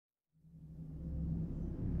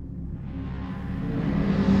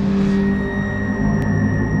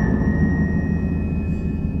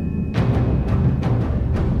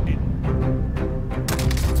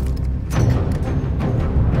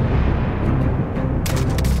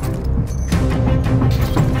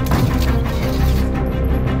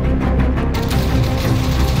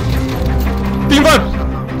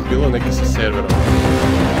servera.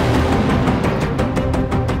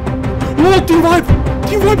 O, team wipe!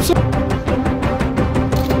 Team wipe sam!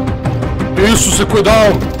 Isuse, ko je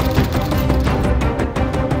down!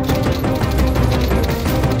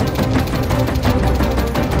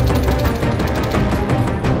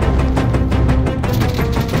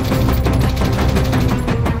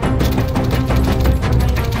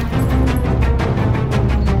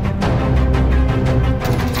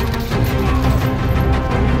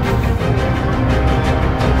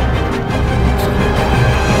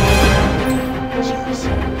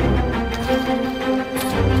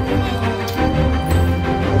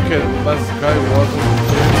 Last guy wasn't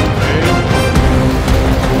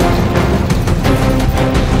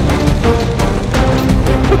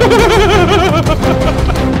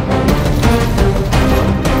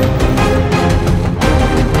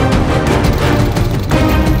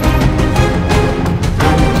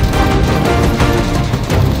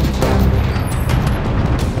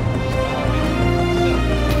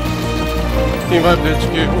Team vibe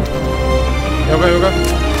HQ. Yoga.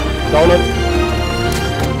 Down on.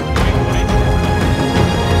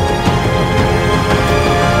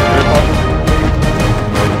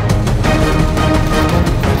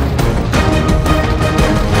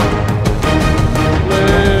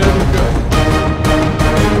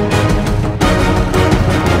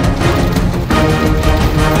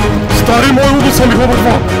 Stary moj, ubi sam ih oba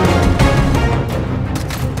dva!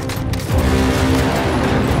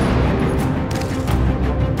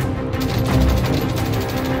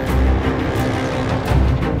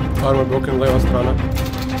 Armor broken, leva strana.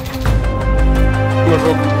 Ima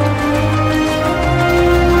žog.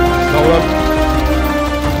 Downan.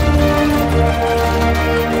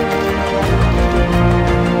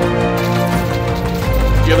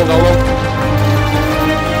 Jedan downan.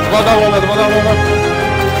 Dva downana. Team wipe.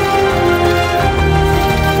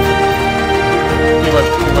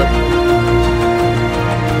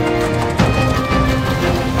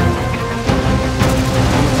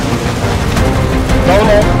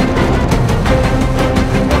 Down.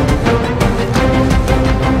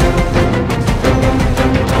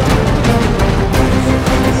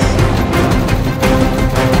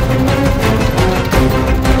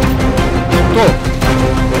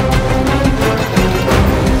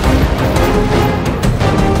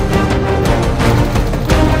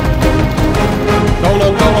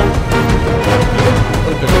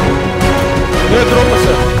 Не, дропа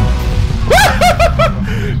се!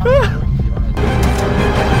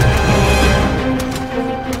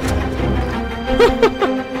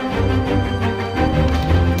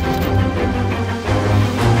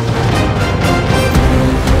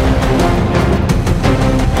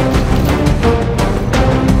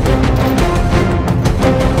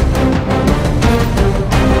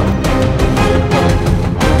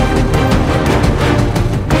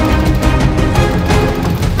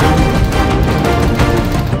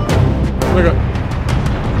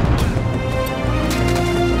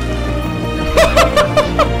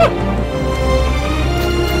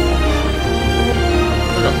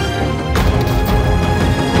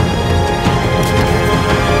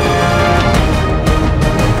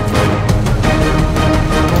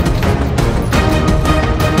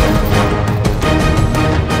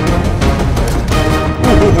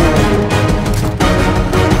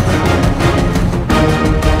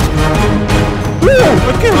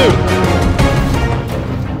 I killed him!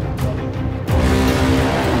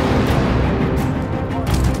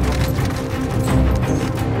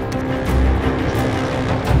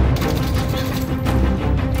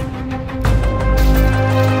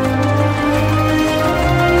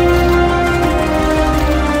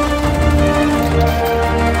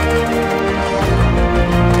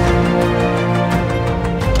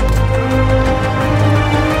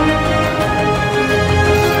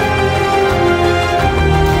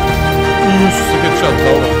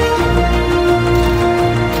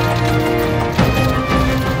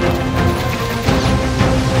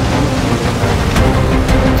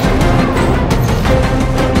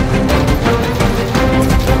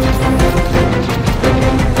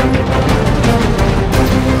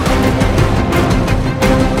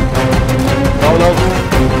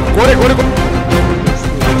 Gore!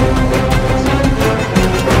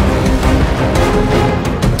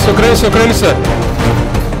 Okreni se!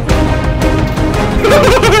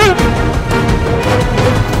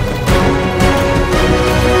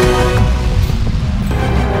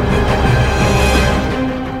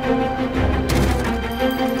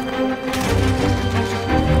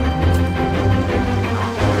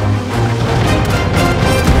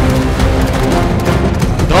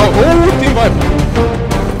 Team wipe!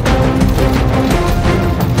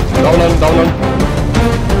 Down.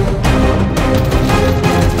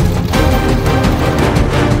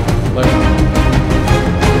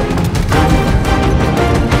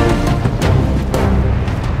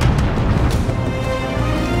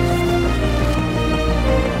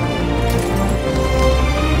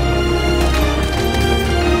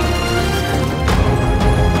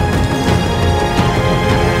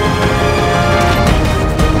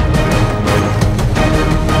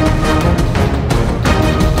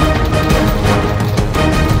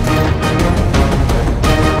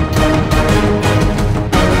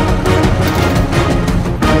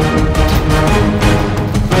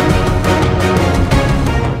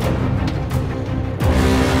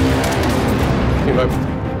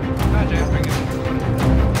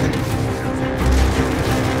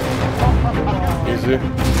 Easy.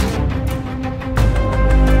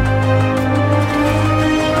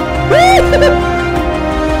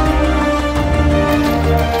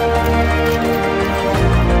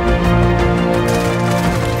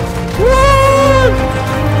 What?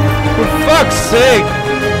 For fuck's sake!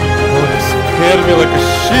 Oh, it scared me like a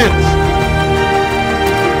shit.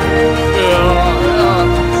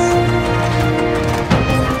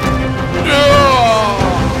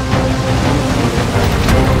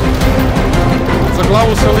 Za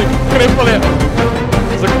glavu se li krepale.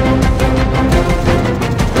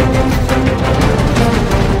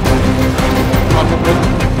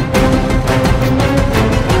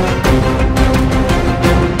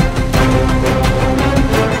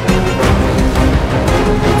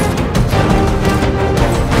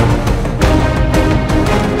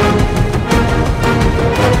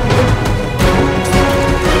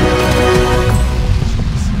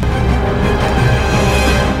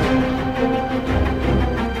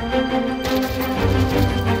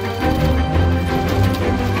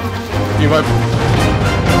 Vibe.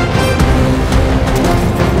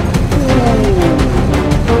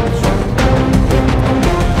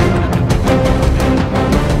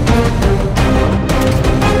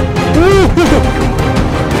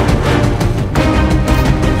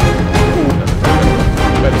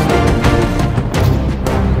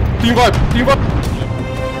 Team vibe, team vibe.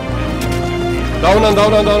 Down and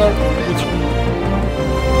down and down and.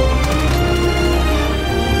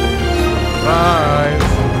 Nice.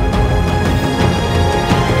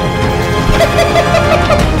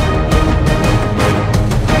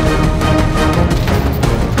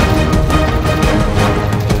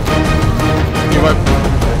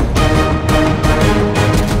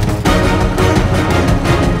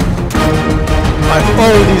 I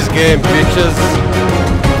own this game, bitches.